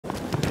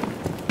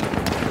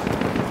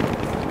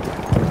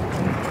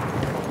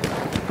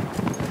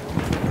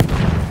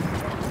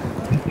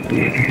We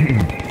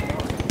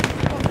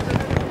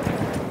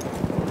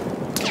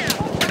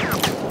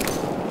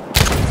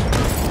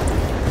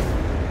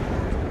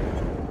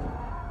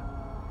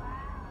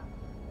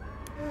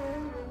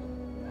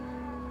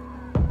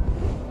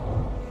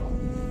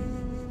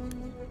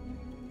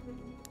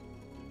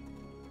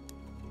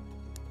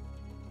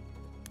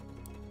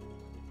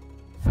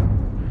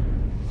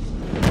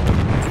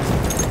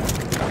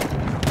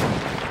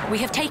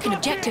have taken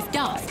objective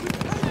Duff.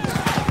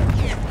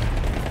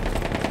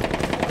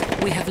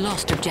 We have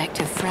lost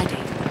objective Freddy.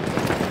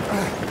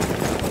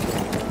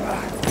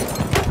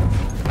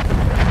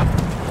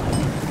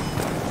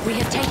 We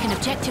have taken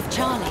objective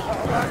Charlie.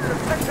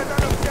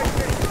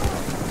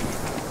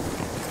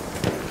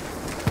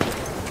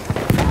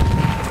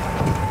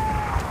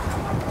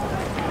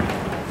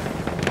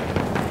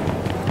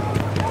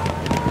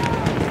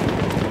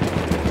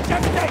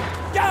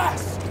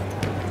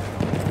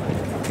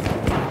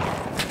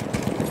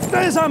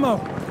 There's ammo!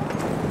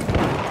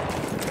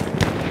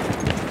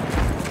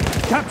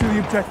 Capture the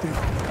objective.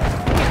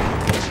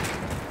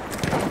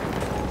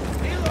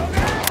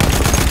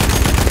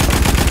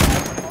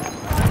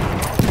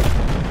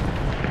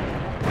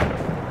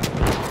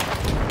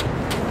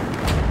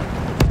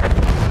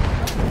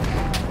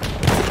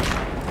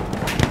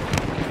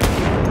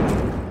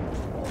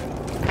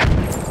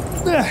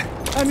 There!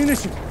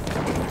 Ammunition!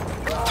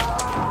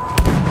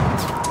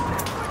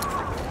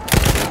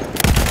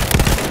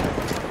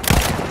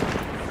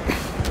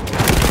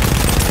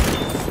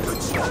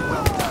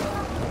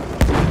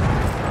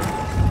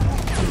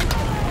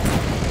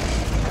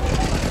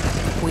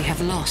 We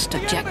have lost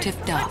objective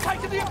Duff.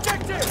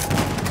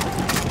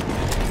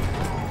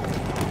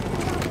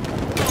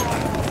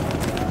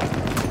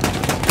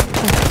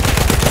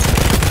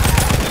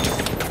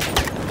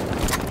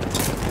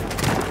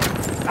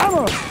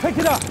 Ammo! Pick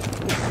it up!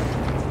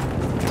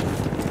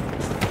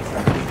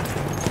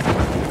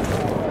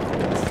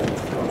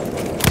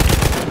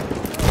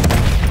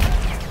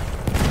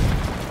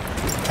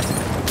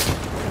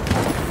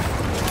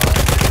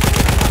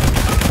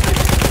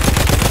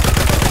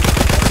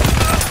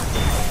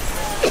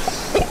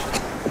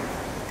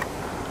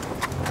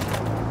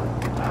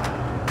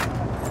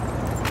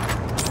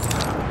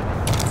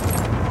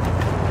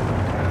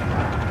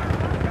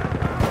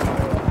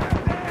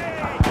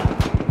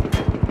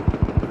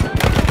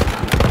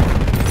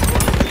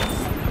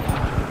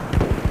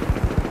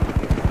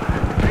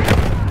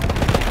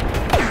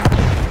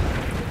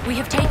 We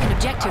have taken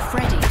objective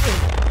Freddy.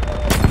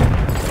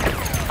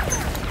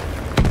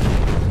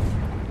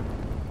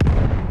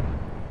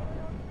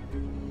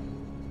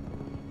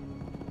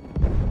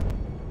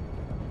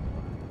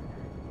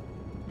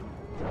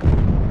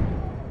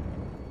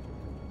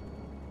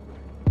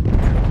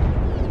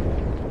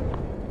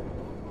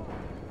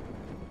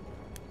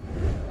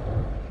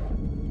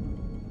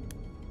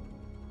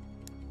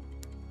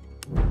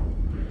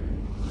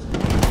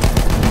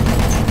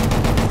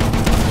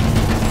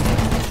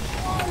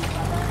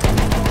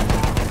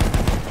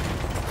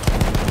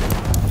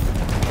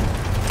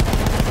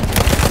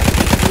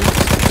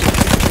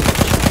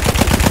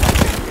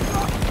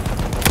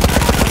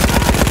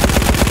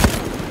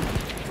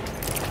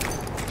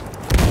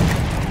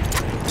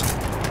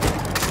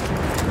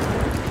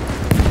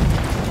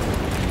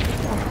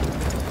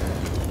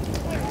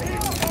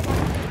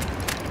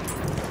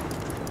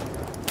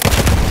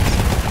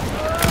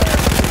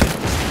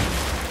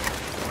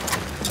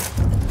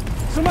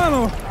 Some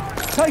ammo!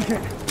 Take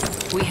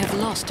it! We have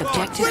lost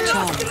objective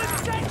Charlie.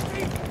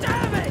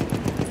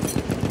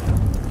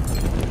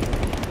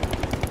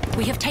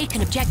 We have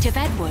taken objective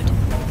Edward.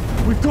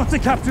 We've got to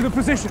capture the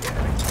position!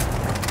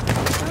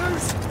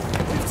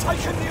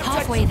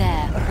 Halfway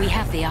there, we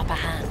have the upper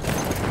hand.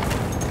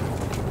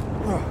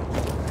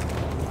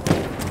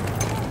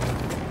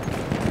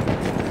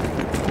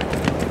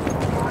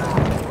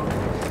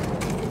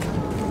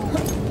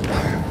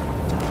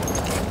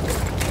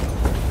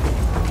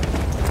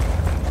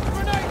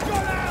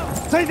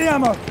 Take the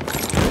ammo!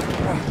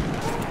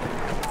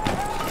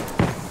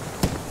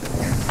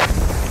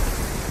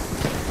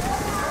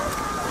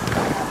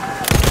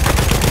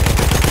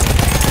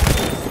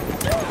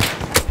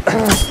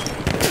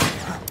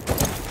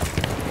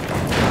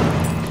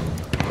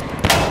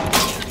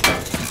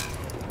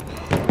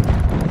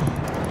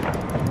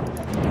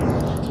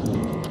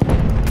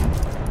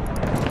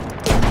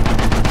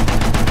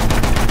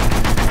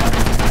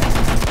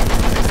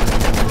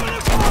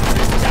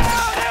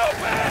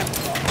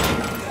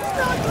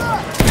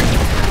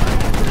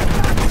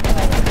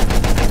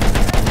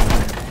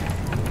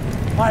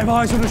 I have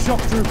eyes on a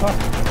shock trooper.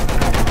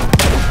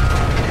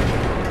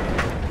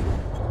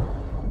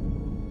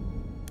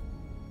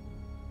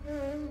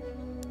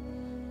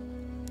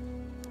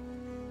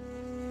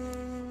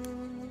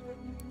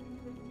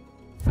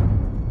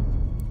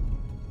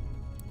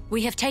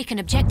 We have taken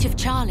objective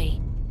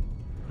Charlie.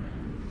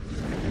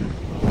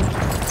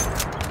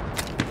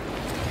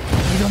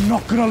 We are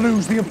not gonna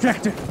lose the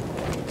objective.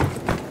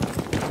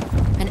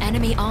 An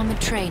enemy armored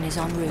train is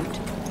en route.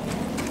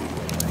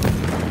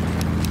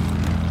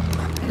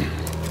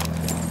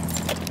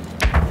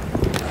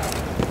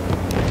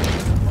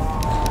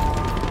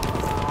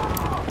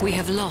 We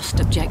have lost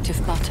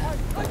objective butter.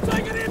 I'm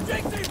taking the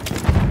objective!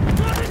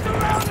 Run it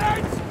around,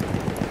 lads!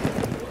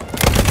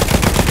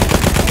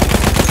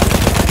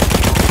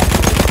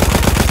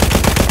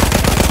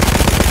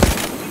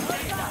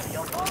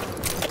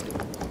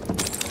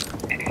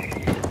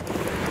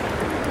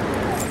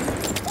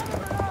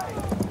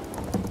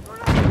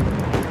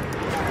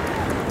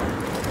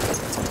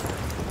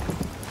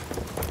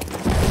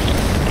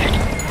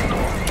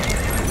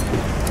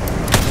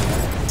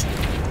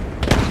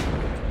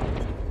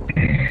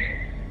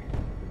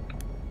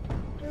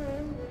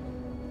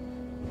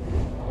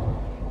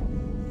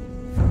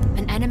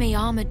 Enemy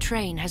armored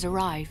train has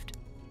arrived.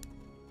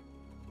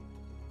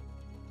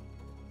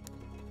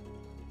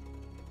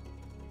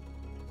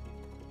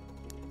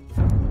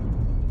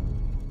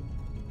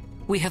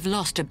 We have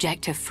lost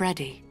objective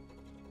Freddy.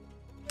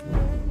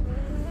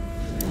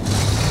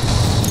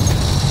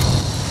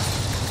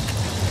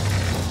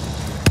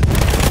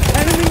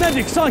 Enemy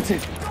medic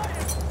sighted!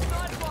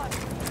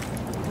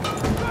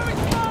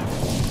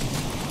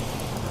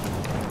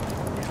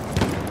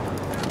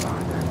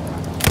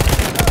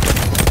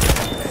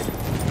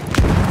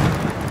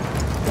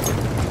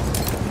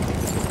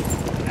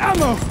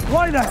 Ammo!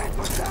 Right there!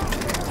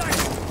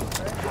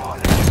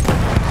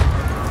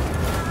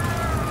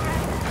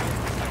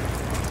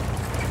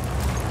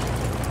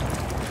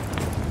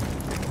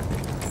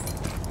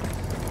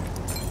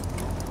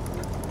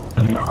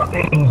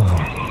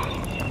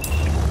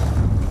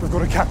 We've got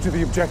to capture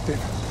the objective.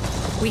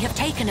 We have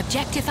taken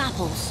objective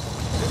apples.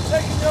 We're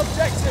taking the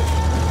objective!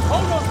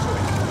 Hold on to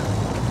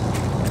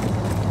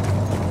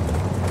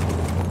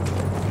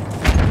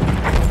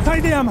it!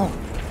 Take the ammo!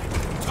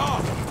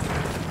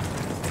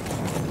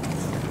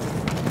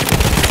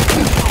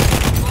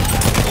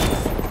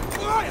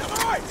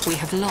 We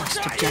have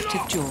lost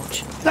objective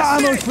George.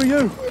 That ammo's for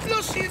you! We've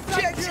lost the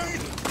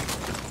objective!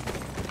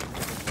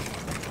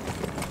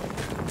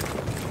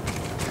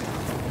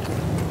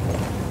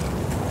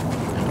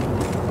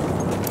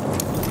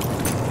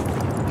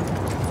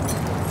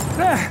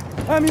 There!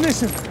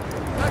 Ammunition!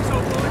 Thanks,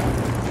 old boy.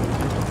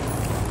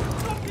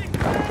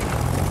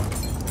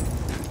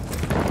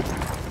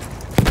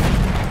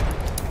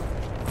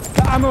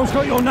 That ammo's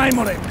got your name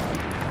on it!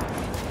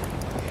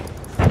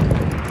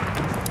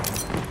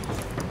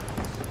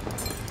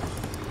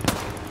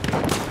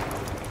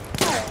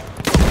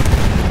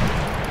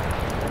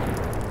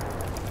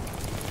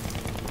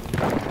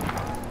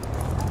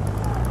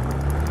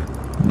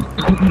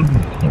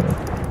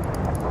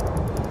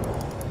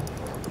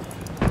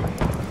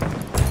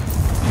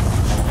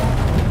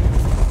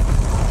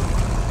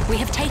 We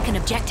have taken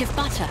objective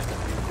butter.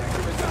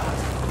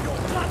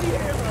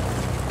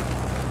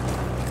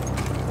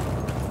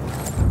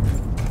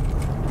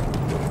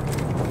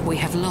 We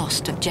have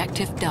lost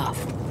objective Duff.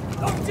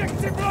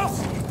 Objective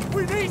lost!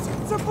 We need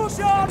to push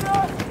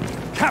harder!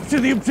 Capture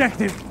the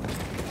objective!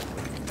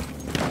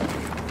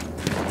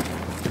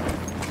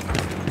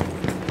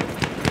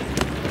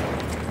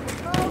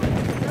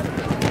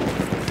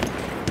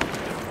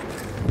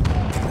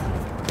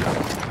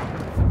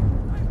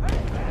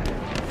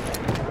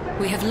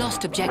 We have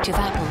lost objective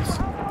apples.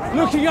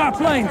 Looking at our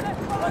plane!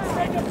 Let's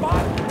take it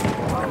back!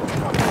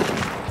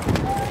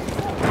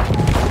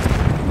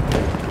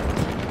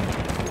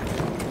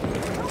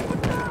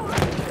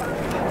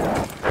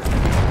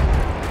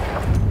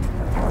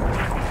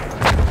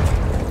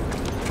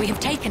 We have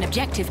taken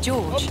objective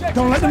George.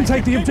 Don't let them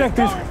take the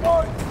objective!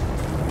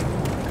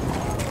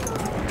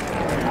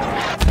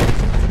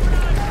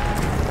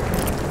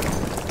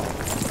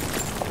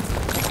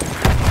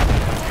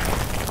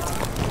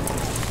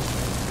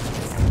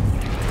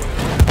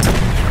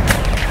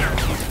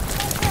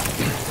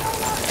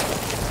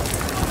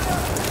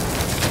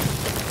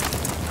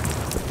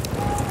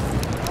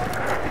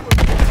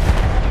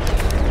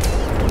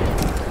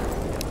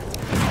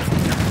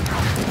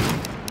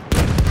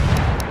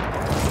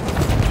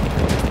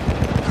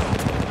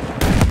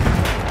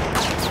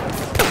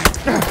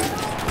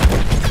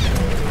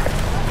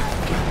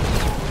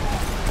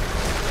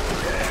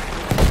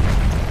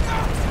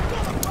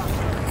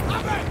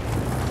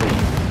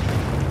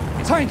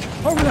 Tank!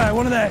 Over there,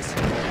 one of theirs!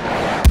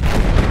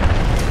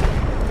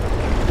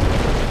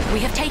 We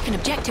have taken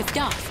objective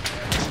Duff.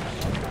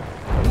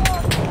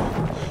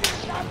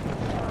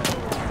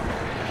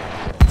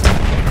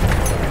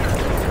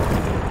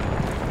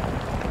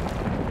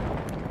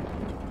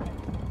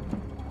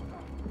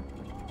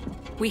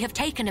 We have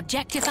taken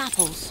objective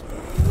apples.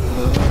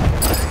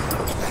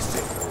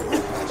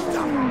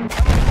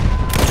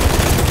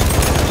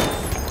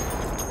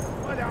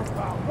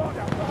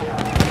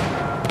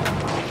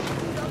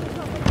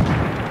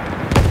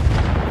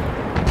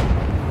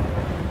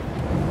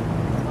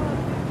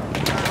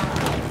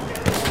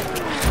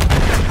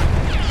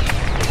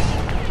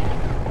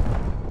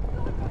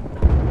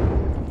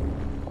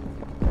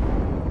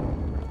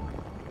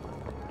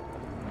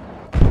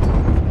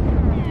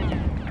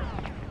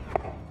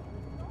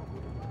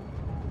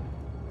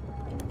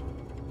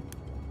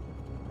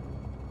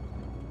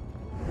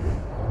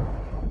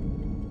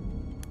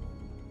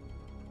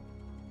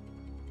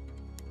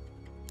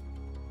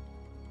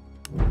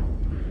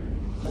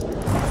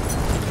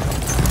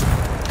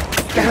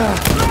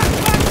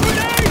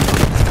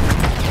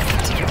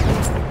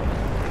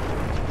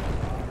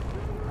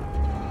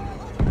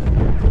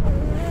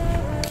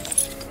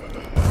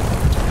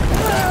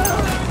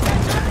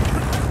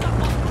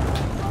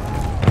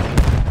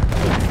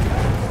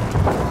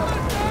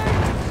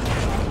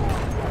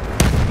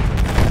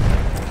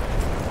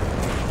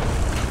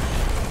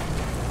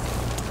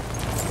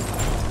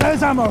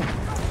 There's ammo!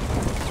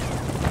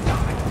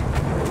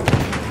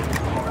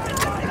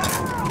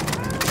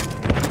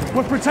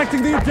 We're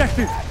protecting the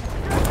objective!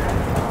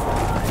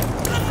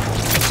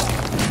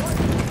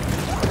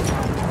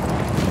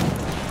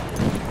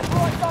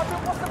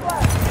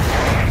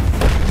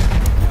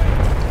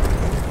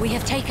 We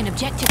have taken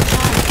objective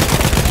Charlie.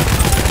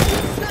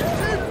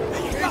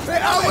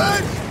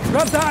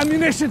 Grab that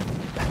ammunition!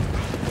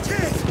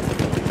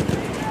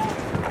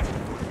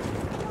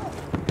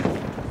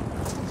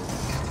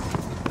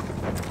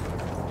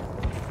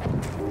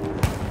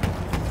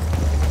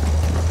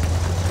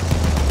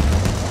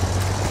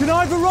 Can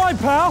I have a ride,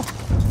 pal?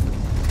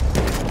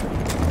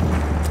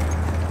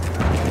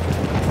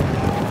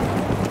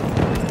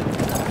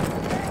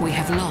 We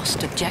have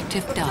lost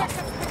objective Duff.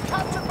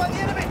 Captured by the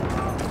enemy!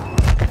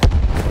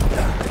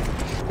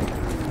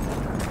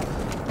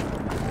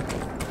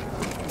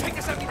 Take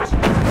this ammunition!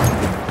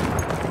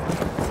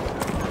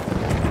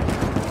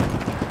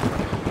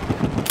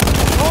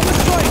 On the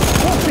train!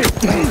 Watch it!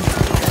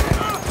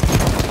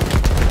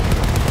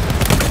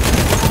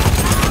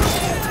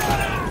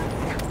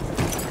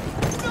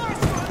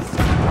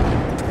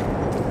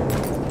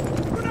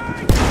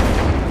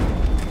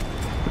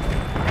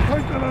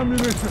 Take that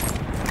ammunition!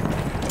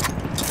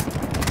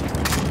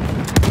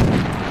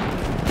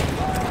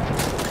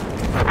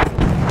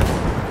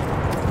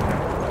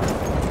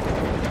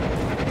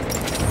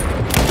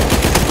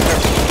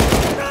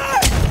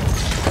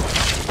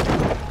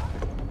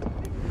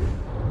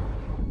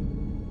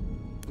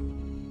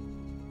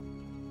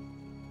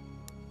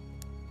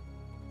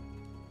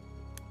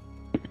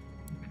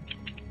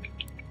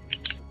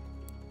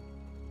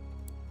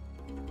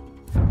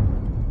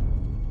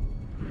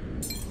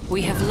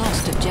 We have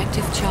lost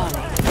objective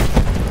Charlie.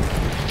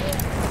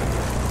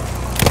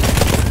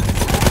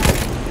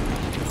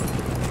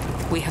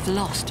 We have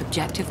lost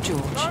objective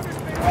George.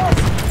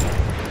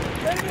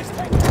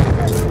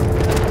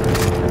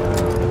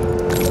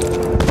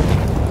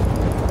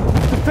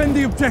 Defend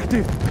the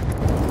objective!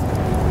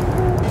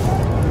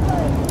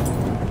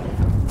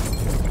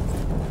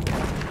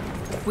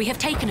 We have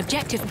taken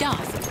objective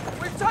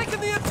Duff. We've taken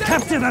the objective!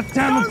 Capture that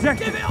damn Don't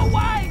objective! give it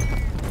away!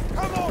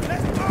 Come on,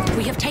 let's move!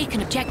 We have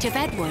taken objective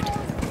Edward.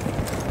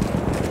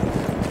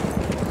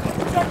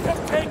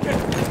 Objective taken!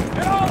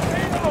 Get on,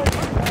 Hilo!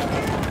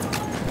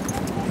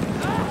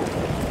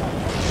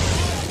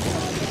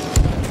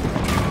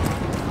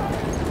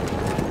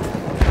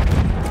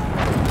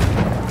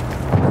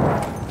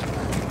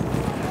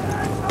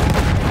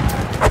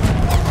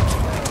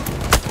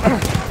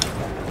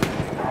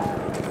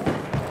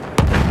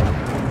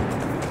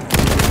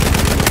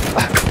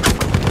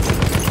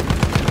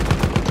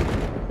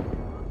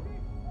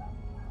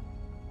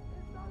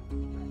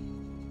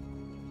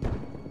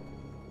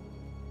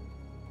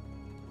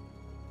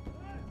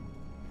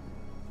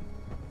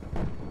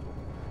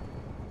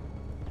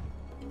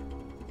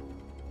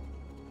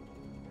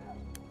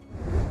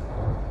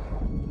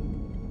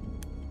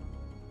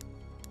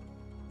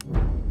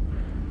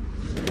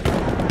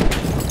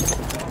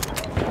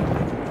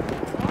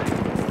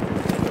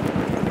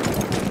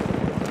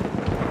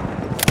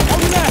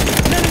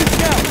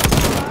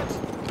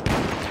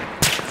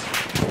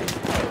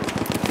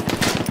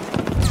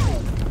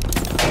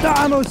 That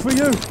ammo's for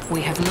you!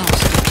 We have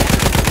lost.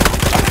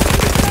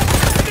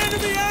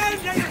 Enemy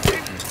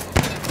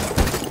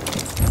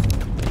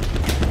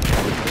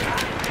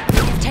We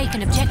have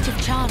taken objective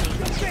Charlie.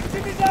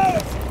 Objective is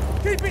ours!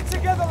 Keep it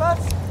together,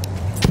 lads!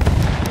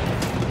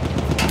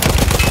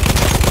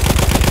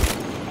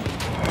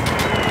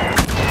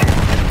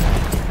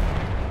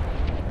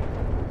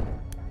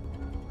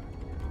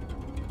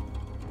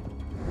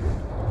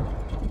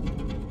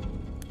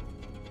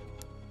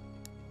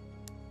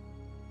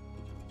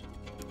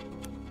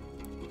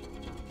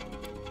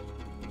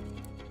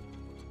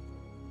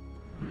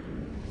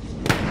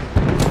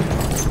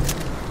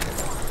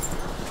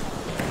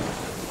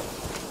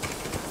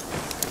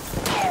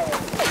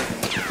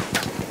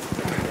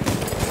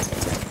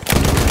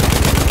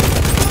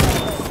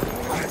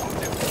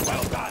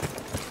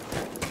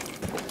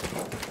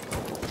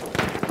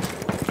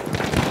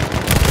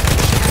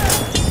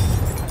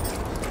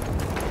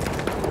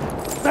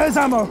 There's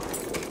ammo!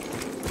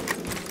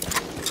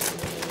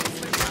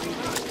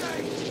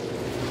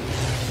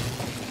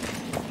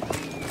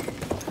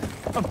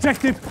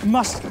 Objective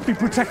must be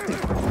protected.